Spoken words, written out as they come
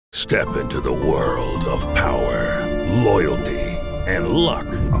Step into the world of power, loyalty, and luck.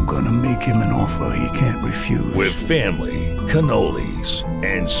 I'm gonna make him an offer he can't refuse. With family, cannolis,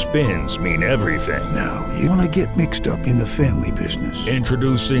 and spins mean everything. Now, you wanna get mixed up in the family business.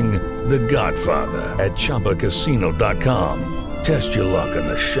 Introducing The Godfather at ChumbaCasino.com. Test your luck in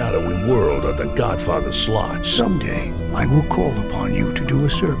the shadowy world of The Godfather slot. Someday, I will call upon you to do a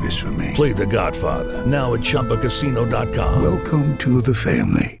service for me. Play The Godfather now at ChumbaCasino.com. Welcome to the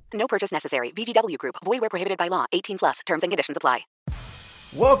family. No purchase necessary. VGW Group. Void where prohibited by law. 18 plus. Terms and conditions apply.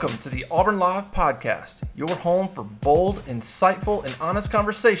 Welcome to the Auburn Live Podcast, your home for bold, insightful, and honest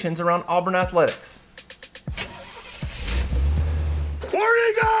conversations around Auburn athletics.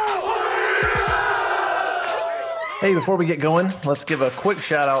 Hey, before we get going, let's give a quick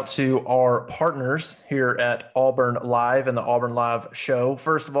shout out to our partners here at Auburn Live and the Auburn Live Show.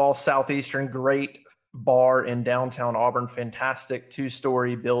 First of all, Southeastern, great bar in downtown Auburn, fantastic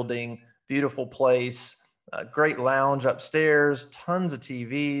two-story building, beautiful place, great lounge upstairs, tons of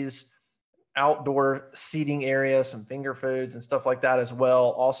TVs, outdoor seating area, some finger foods and stuff like that as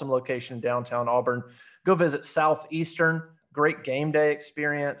well. Awesome location in downtown Auburn. Go visit Southeastern, great game day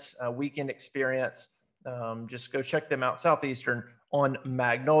experience, weekend experience. Just go check them out. Southeastern on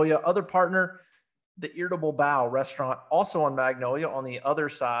Magnolia. Other partner, the Irritable Bow Restaurant, also on Magnolia, on the other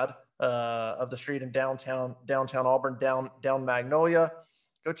side of the street in downtown Auburn, down Magnolia.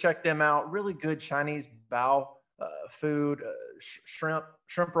 Go check them out. Really good Chinese bao food,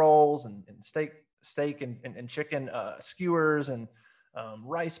 shrimp rolls and steak and chicken skewers and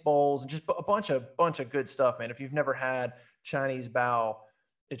rice bowls and just a bunch of good stuff, man. If you've never had Chinese bao,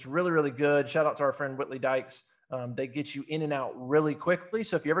 it's really, really good. Shout out to our friend Whitley Dykes. They get you in and out really quickly.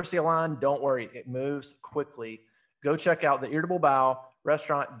 So if you ever see a line, don't worry. It moves quickly. Go check out the Irritable Bow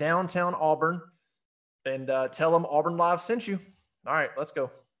Restaurant, downtown Auburn, and tell them Auburn Live sent you. All right, let's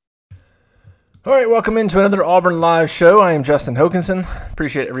go. All right, welcome into another Auburn Live show. I am Justin Hokanson.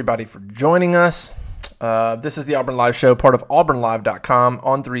 Appreciate everybody for joining us. This is the Auburn Live Show, part of AuburnLive.com,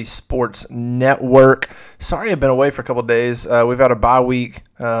 On3 Sports Network. Sorry I've been away for a couple of days. We've had a bye week,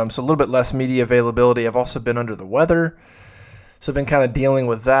 so a little bit less media availability. I've also been under the weather, so I've been kind of dealing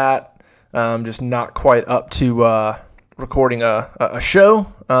with that. Just not quite up to recording a show,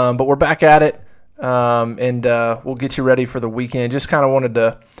 but we're back at it, and we'll get you ready for the weekend. Just kind of wanted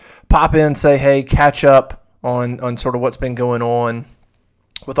to pop in, say hey, catch up on sort of what's been going on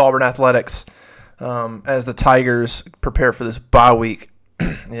with Auburn athletics. As the Tigers prepare for this bye week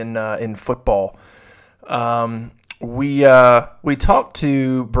in football. We talked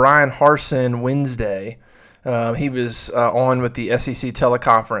to Brian Harsin Wednesday. He was on with the SEC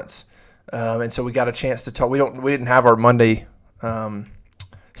teleconference, and so we got a chance to talk. We didn't have our Monday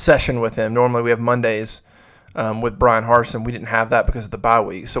session with him. Normally we have Mondays with Brian Harsin. We didn't have that because of the bye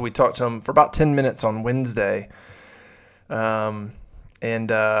week. So we talked to him for about 10 minutes on Wednesday.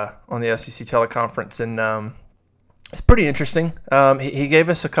 And on the SEC teleconference, and it's pretty interesting. He gave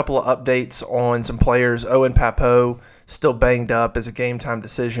us a couple of updates on some players. Owen Pappoe still banged up as a game-time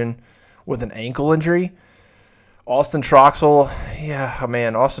decision with an ankle injury. Austin Troxell,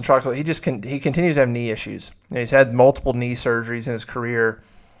 Austin Troxell, he continues to have knee issues. He's had multiple knee surgeries in his career,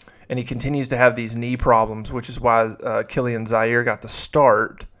 and he continues to have these knee problems, which is why Killian Zaire got the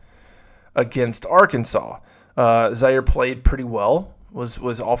start against Arkansas. Zaire played pretty well.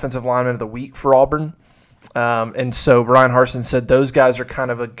 Was offensive lineman of the week for Auburn. And so Brian Harsin said those guys are kind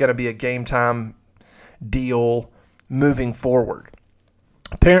of going to be a game-time deal moving forward.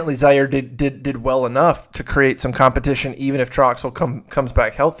 Apparently Zaire did well enough to create some competition even if Troxell comes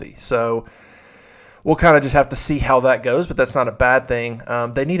back healthy. So we'll kind of just have to see how that goes, but that's not a bad thing.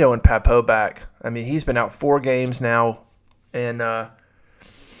 They need Owen Pappoe back. I mean, he's been out 4 games now, and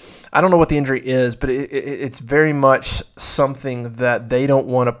I don't know what the injury is, but it's very much something that they don't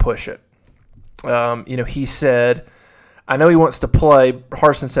want to push it. He said, I know he wants to play,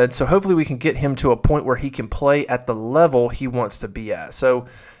 Harsin said, so hopefully we can get him to a point where he can play at the level he wants to be at. So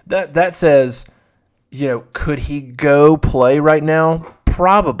that says, could he go play right now?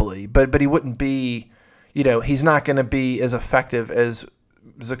 Probably, but he wouldn't be, he's not going to be as effective as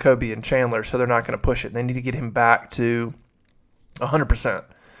Zacoby and Chandler, so they're not going to push it. They need to get him back to 100%.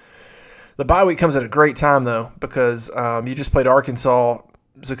 The bye week comes at a great time, though, because you just played Arkansas.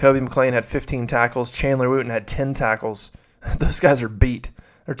 Zacoby McClain had 15 tackles. Chandler Wooten had 10 tackles. Those guys are beat.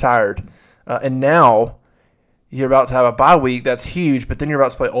 They're tired. And now you're about to have a bye week. That's huge. But then you're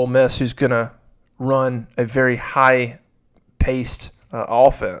about to play Ole Miss, who's going to run a very high-paced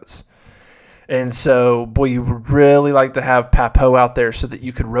offense. And so, boy, you would really like to have Pappoe out there so that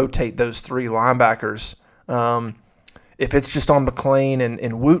you could rotate those 3 linebackers. if it's just on McClain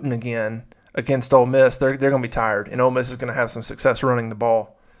and Wooten again against Ole Miss, they're going to be tired, and Ole Miss is going to have some success running the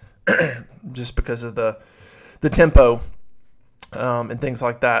ball just because of the tempo and things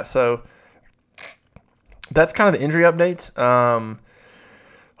like that. So that's kind of the injury updates.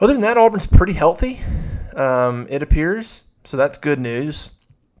 Other than that, Auburn's pretty healthy, it appears. So that's good news.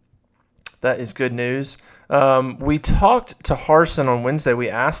 That is good news. We talked to Harsin on Wednesday. We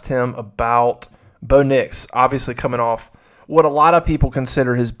asked him about Bo Nix, obviously coming off what a lot of people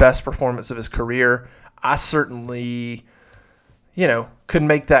consider his best performance of his career. I certainly, could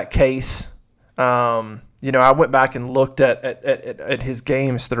make that case. I went back and looked at his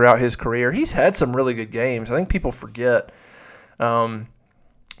games throughout his career. He's had some really good games. I think people forget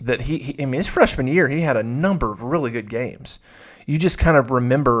that his freshman year, he had a number of really good games. You just kind of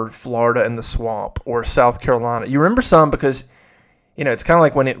remember Florida and the Swamp or South Carolina. You remember some because, it's kind of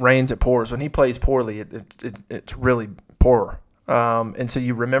like when it rains, it pours. When he plays poorly, it's really poor. And so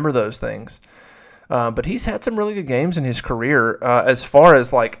you remember those things. But he's had some really good games in his career. As far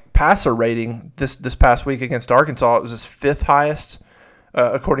as like passer rating, this past week against Arkansas, it was his 5th highest,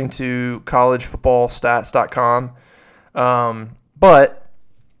 according to collegefootballstats.com. But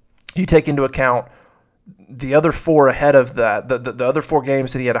you take into account the other 4 ahead of that, the other 4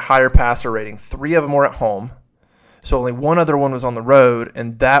 games that he had a higher passer rating. 3 of them were at home. So only one other one was on the road,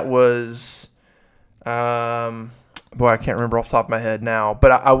 and that was, I can't remember off the top of my head now.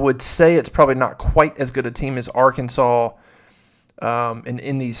 But I would say it's probably not quite as good a team as Arkansas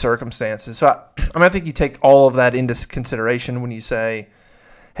in these circumstances. So, I think you take all of that into consideration when you say,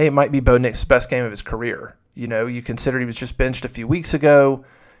 hey, it might be Bo Nix's best game of his career. You consider he was just benched a few weeks ago.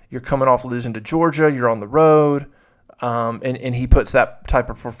 You're coming off losing to Georgia. You're on the road. And he puts that type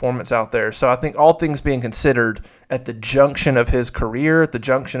of performance out there. So I think all things being considered at the junction of his career, at the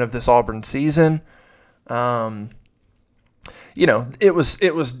junction of this Auburn season, it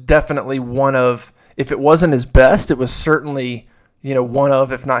was definitely one of, if it wasn't his best, it was certainly, one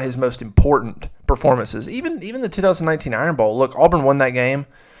of, if not his most important performances. Even the 2019 Iron Bowl. Look, Auburn won that game,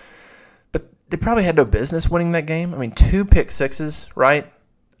 but they probably had no business winning that game. 2 pick sixes, right?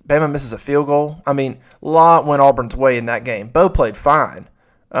 Bama misses a field goal. A lot went Auburn's way in that game. Bo played fine,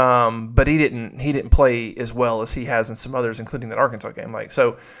 but he didn't play as well as he has in some others, including that Arkansas game.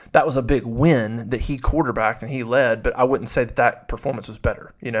 So that was a big win that he quarterbacked and he led, but I wouldn't say that performance was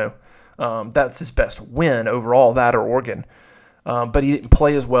better. That's his best win overall, that or Oregon. But he didn't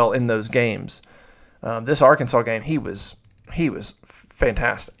play as well in those games. This Arkansas game, he was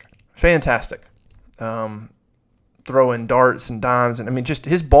fantastic. Throwing darts and dimes, and just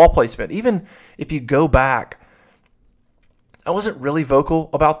his ball placement. Even if you go back, I wasn't really vocal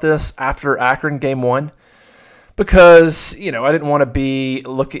about this after Akron game 1 because I didn't want to be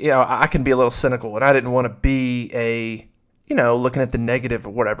looking. I can be a little cynical, and I didn't want to be looking at the negative or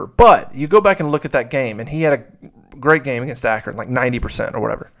whatever. But you go back and look at that game, and he had a great game against Akron, like 90% or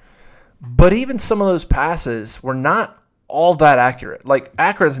whatever. But even some of those passes were not all that accurate. Like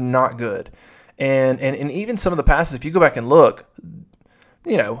Akron's not good. And even some of the passes, if you go back and look,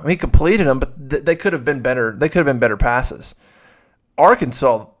 he completed them, but they could have been better. They could have been better passes.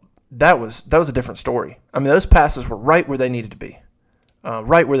 Arkansas, that was a different story. Those passes were right where they needed to be,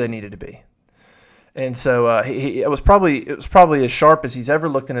 And so it was probably as sharp as he's ever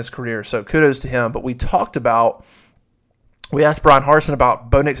looked in his career. So kudos to him. But we asked Brian Harsin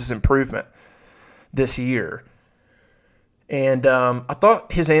about Bo Nix's improvement this year. And I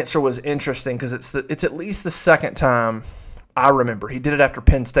thought his answer was interesting because it's at least the second time I remember. He did it after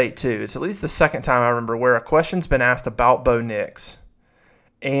Penn State too. It's at least the second time I remember where a question's been asked about Bo Nix,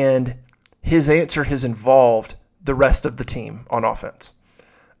 and his answer has involved the rest of the team on offense.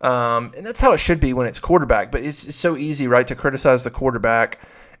 And that's how it should be when it's quarterback. But it's so easy, right, to criticize the quarterback,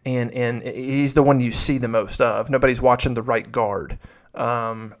 and he's the one you see the most of. Nobody's watching the right guard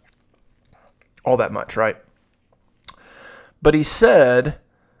all that much, right? But he said,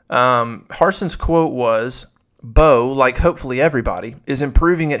 Harsin's quote was, Bo, like hopefully everybody, is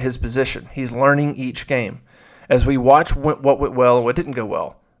improving at his position. He's learning each game. As we watch what went well and what didn't go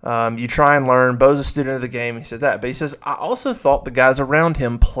well, you try and learn. Bo's a student of the game. He said that. But he says, I also thought the guys around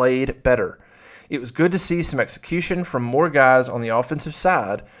him played better. It was good to see some execution from more guys on the offensive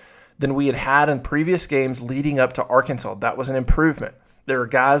side than we had in previous games leading up to Arkansas. That was an improvement. There are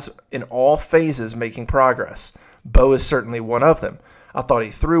guys in all phases making progress. Bo is certainly one of them. I thought he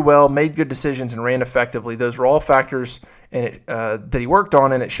threw well, made good decisions, and ran effectively. Those were all factors that he worked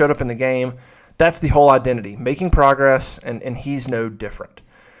on, and it showed up in the game. That's the whole identity, making progress, and he's no different.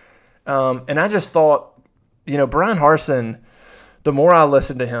 And I just thought, Brian Harsin, the more I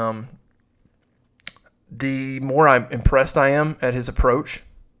listened to him, the more impressed I am at his approach,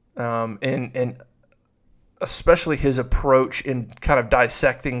 and especially his approach in kind of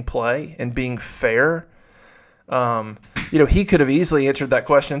dissecting play and being fair. He could have easily answered that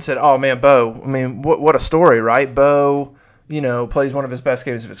question and said, "Oh man, Bo, I mean, what a story, right? Bo, plays one of his best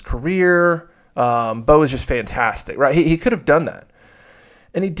games of his career. Bo is just fantastic, right?" He could have done that.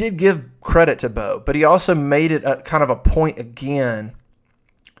 And he did give credit to Bo, but he also made it a kind of a point again.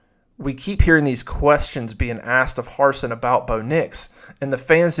 We keep hearing these questions being asked of Harsin about Bo Nix, and the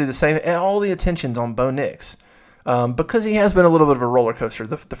fans do the same, and all the attention's on Bo Nix, because he has been a little bit of a roller coaster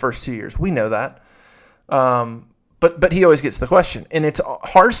the first 2 years. We know that. But he always gets the question. And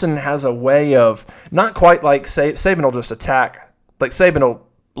Harsin has a way of, not quite like Saban will just attack. Like Saban will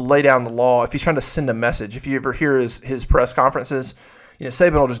lay down the law if he's trying to send a message. If you ever hear his press conferences,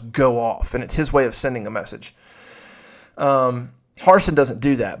 Saban will just go off, and it's his way of sending a message. Harsin doesn't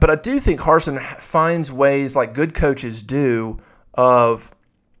do that. But I do think Harsin finds ways, like good coaches do, of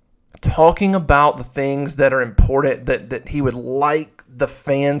talking about the things that are important that he would like the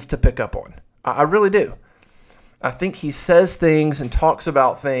fans to pick up on. I really do. I think he says things and talks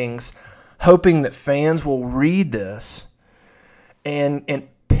about things hoping that fans will read this and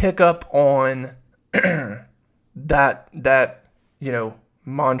pick up on that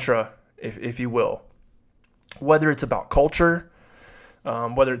mantra, if you will. Whether it's about culture,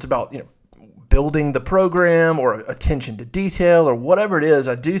 whether it's about building the program or attention to detail or whatever it is,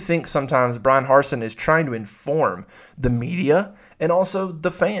 I do think sometimes Bryan Harsin is trying to inform the media and also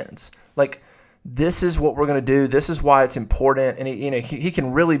the fans. Like, this is what we're going to do. This is why it's important. And he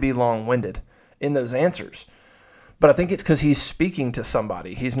can really be long-winded in those answers. But I think it's because he's speaking to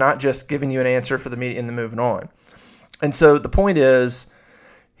somebody. He's not just giving you an answer for the media and then moving on. And so the point is,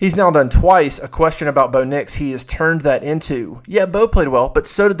 he's now done twice a question about Bo Nix. He has turned that into, yeah, Bo played well, but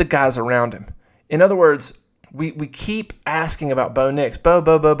so did the guys around him. In other words, we keep asking about Bo Nix. Bo.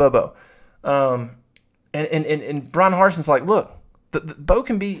 And Bryan Harsin's like, look, Bo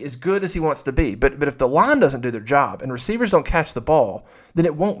can be as good as he wants to be, but if the line doesn't do their job and receivers don't catch the ball, then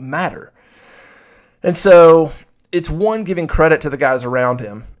it won't matter. And so it's one, giving credit to the guys around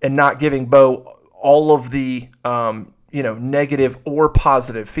him and not giving Bo all of the negative or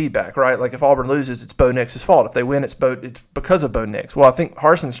positive feedback, right? Like if Auburn loses, it's Bo Nix's fault. If they win, it's because of Bo Nix. Well, I think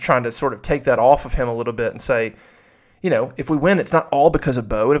Harsin's trying to sort of take that off of him a little bit and say, if we win, it's not all because of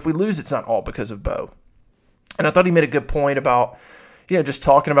Bo, and if we lose, it's not all because of Bo. And I thought he made a good point about just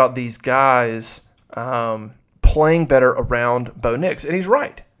talking about these guys playing better around Bo Nix. And he's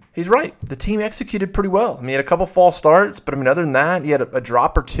right. The team executed pretty well. I mean, he had a couple false starts, but other than that, he had a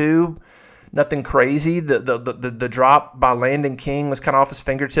drop or two, nothing crazy. The drop by Landon King was kind of off his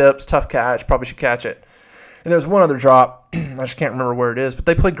fingertips, tough catch, probably should catch it. And there's one other drop, I just can't remember where it is, but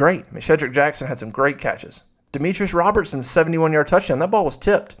they played great. I mean, Shedrick Jackson had some great catches. Demetrius Robertson's 71-yard touchdown, that ball was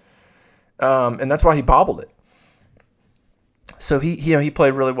tipped, and that's why he bobbled it. So he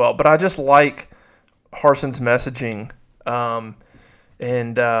played really well, but I just like Harsin's messaging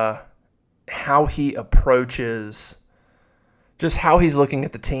and how he approaches, just how he's looking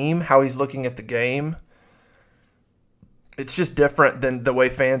at the team, how he's looking at the game. It's just different than the way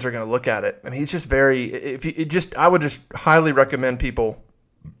fans are going to look at it. I mean, he's just I would just highly recommend people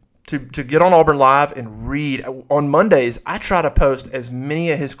to get on Auburn Live and read. On Mondays, I try to post as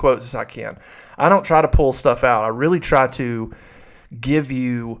many of his quotes as I can. I don't try to pull stuff out. I really try to give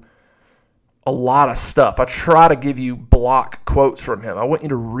you a lot of stuff. I try to give you block quotes from him. I want you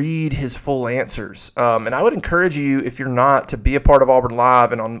to read his full answers. And I would encourage you, if you're not, to be a part of Auburn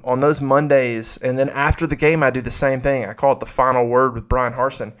Live. And on those Mondays, and then after the game, I do the same thing. I call it the final word with Bryan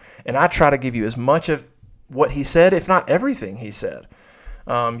Harsin. And I try to give you as much of what he said, if not everything he said.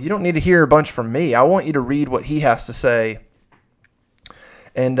 You don't need to hear a bunch from me. I want you to read what he has to say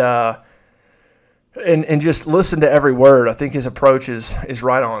and just listen to every word. I think his approach is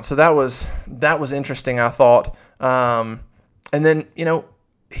right on. So that was interesting, I thought. And then,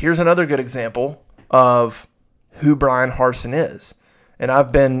 here's another good example of who Bryan Harsin is. And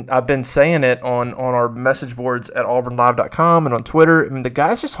I've been saying it on our message boards at auburnlive.com and on Twitter. I mean, the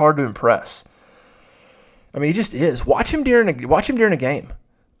guy's just hard to impress. I mean, he just is. Watch him during a game.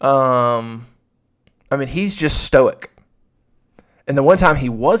 I mean, he's just stoic. And the one time he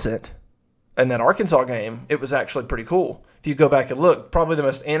wasn't, in that Arkansas game, it was actually pretty cool. If you go back and look, probably the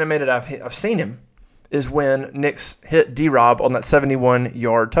most animated I've seen him is when Nix hit D-Rob on that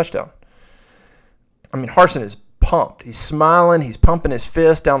 71-yard touchdown. I mean, Harsin is pumped. He's smiling. He's pumping his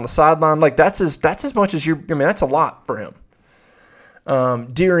fist down the sideline. Like, that's as much as that's a lot for him.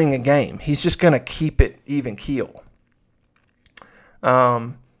 During a game, he's just going to keep it even keel.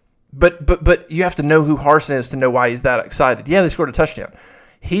 But you have to know who Harsin is to know why he's that excited. Yeah, they scored a touchdown.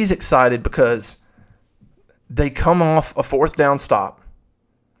 He's excited because they come off a fourth down stop.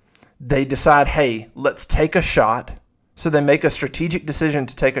 They decide, hey, let's take a shot. So they make a strategic decision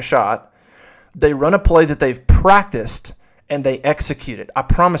to take a shot. They run a play that they've practiced and they execute it. I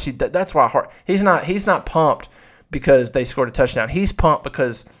promise you that's why he's not pumped because they scored a touchdown. He's pumped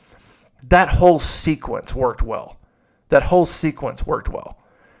because that whole sequence worked well.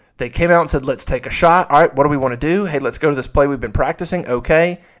 They came out and said, let's take a shot. All right, what do we want to do? Hey, let's go to this play we've been practicing.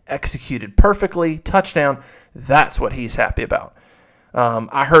 Okay, executed perfectly, touchdown. That's what he's happy about.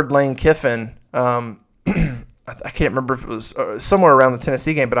 I heard Lane Kiffin, I can't remember if it was somewhere around the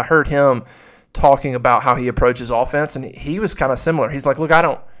Tennessee game, but I heard him talking about how he approaches offense, and he was kind of similar. He's like, look,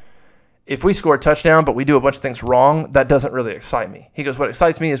 if we score a touchdown but we do a bunch of things wrong, that doesn't really excite me. He goes, what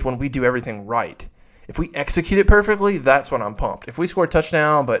excites me is when we do everything right. If we execute it perfectly, that's when I'm pumped. If we score a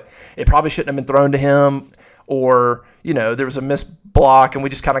touchdown, but it probably shouldn't have been thrown to him, or there was a missed block and we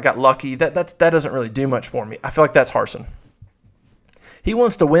just kind of got lucky, that doesn't really do much for me. I feel like that's Harsin. He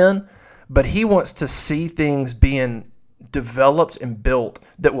wants to win, but he wants to see things being developed and built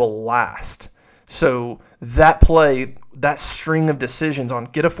that will last. So that play, that string of decisions on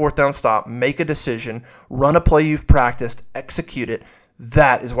get a fourth down stop, make a decision, run a play you've practiced, execute it,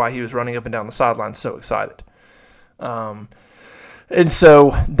 that is why he was running up and down the sideline so excited. And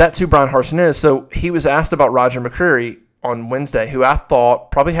so that's who Bryan Harsin is. So he was asked about Roger McCreary on Wednesday, who I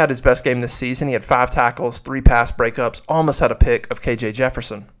thought probably had his best game this season. He had 5 tackles, 3 pass breakups, almost had a pick of KJ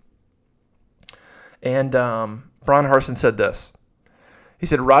Jefferson. And Bryan Harsin said this. He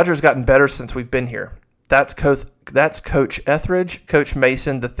said, Roger's gotten better since we've been here. That's Coach Etheridge, Coach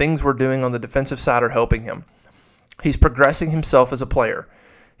Mason. The things we're doing on the defensive side are helping him. He's progressing himself as a player.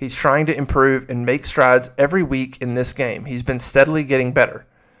 He's trying to improve and make strides every week in this game. He's been steadily getting better.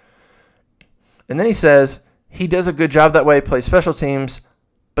 And then he says, he does a good job that way, plays special teams,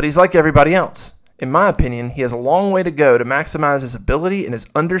 but he's like everybody else. In my opinion, he has a long way to go to maximize his ability and his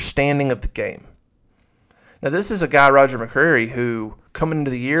understanding of the game. Now, this is a guy, Roger McCreary, who coming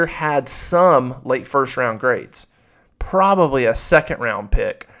into the year had some late first-round grades, probably a second-round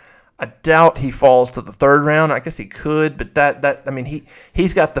pick. I doubt he falls to the third round. I guess he could, but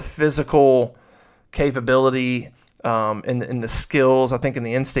he's got the physical capability and the skills, I think, and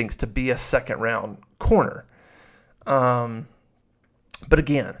the instincts to be a second-round corner. But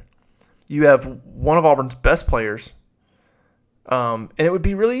again, you have one of Auburn's best players, and it would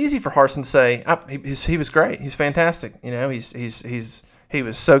be really easy for Harsin to say he was great, he's fantastic. He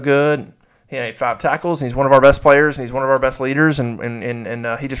was so good. He had 5 tackles, and he's one of our best players, and he's one of our best leaders,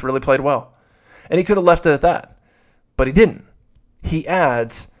 and he just really played well. And he could have left it at that, but he didn't. He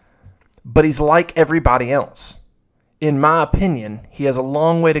adds, but he's like everybody else. In my opinion, he has a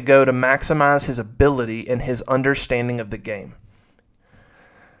long way to go to maximize his ability and his understanding of the game.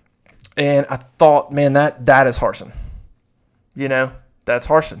 And I thought, man, that is Harsin. That's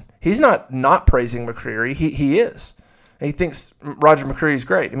Harsin. He's not praising McCreary. He is. He thinks Roger McCreary is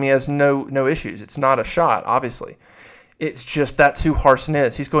great. He has no issues. It's not a shot, obviously. It's just that's who Harsin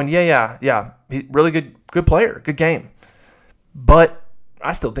is. He's going, yeah. He's really good player, good game. But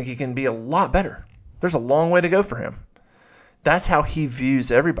I still think he can be a lot better. There's a long way to go for him. That's how he views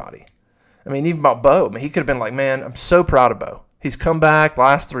everybody. Even about Bo. He could have been like, man, I'm so proud of Bo. He's come back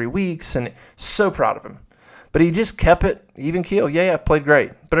last 3 weeks, and so proud of him. But he just kept it even keel. Yeah, played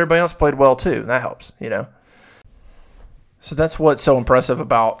great. But everybody else played well too, and that helps, So that's what's so impressive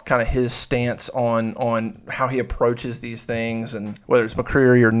about kind of his stance on how he approaches these things, and whether it's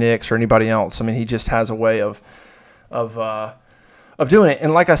McCreary or Nix or anybody else. He just has a way of doing it.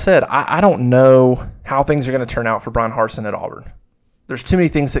 And like I said, I don't know how things are going to turn out for Bryan Harsin at Auburn. There's too many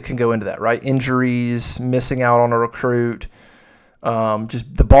things that can go into that, right? Injuries, missing out on a recruit,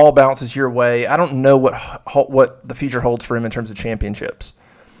 just the ball bounces your way. I don't know what the future holds for him in terms of championships,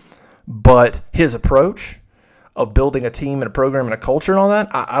 but his approach of building a team and a program and a culture and all that,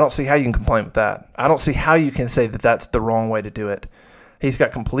 I don't see how you can complain with that. I don't see how you can say that that's the wrong way to do it. He's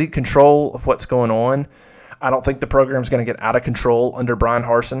got complete control of what's going on. I don't think the program's going to get out of control under Bryan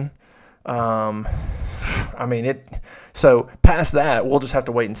Harsin. So past that, we'll just have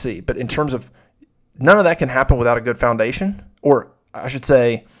to wait and see. But in terms of none of that can happen without a good foundation, or I should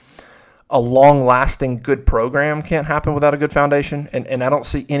say a long-lasting good program can't happen without a good foundation, and I don't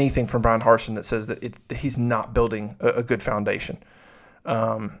see anything from Bryan Harsin that says that he's not building a good foundation.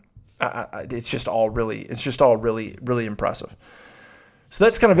 It's just all really impressive. So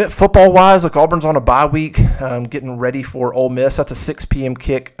that's kind of it football-wise. Look, Auburn's on a bye week, getting ready for Ole Miss. That's a 6 p.m.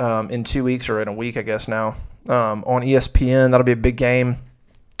 kick in 2 weeks, or in a week, I guess now, on ESPN. That'll be a big game.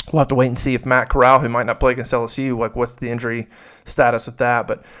 we'll have to wait and see if Matt Corral, who might not play against LSU, like what's the injury status with that.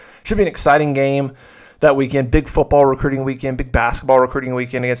 But should be an exciting game that weekend. Big football recruiting weekend, big basketball recruiting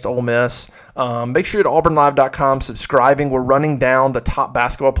weekend against Ole Miss. Make sure you're at auburnlive.com subscribing. We're running down the top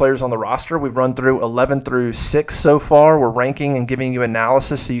basketball players on the roster. We've run through 11 through 6 so far. We're ranking and giving you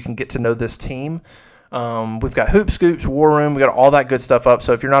analysis so you can get to know this team. We've got Hoop Scoops, War Room. We got all that good stuff up.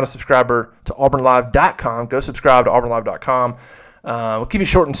 So if you're not a subscriber to auburnlive.com, go subscribe to auburnlive.com. We'll keep it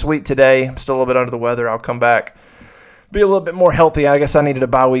short and sweet today. I'm still a little bit under the weather. I'll come back, be a little bit more healthy. I guess I needed a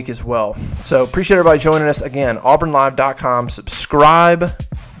bye week as well. So appreciate everybody joining us. Again, auburnlive.com. Subscribe.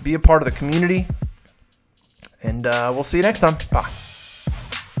 Be a part of the community. And we'll see you next time. Bye.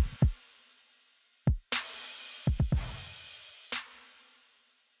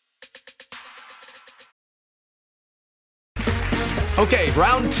 Okay,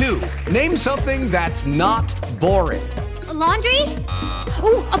 round 2. Name something that's not boring. A laundry?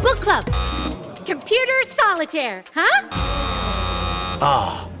 Ooh, a book club. Computer solitaire, huh?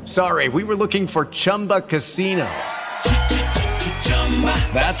 Ah, sorry, we were looking for Chumba Casino.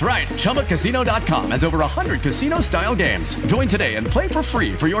 That's right, ChumbaCasino.com has over 100 casino-style games. Join today and play for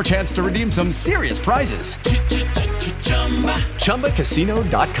free for your chance to redeem some serious prizes.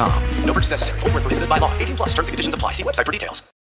 ChumbaCasino.com. No purchase necessary. Void where prohibited by law. 18+ terms and conditions apply. See website for details.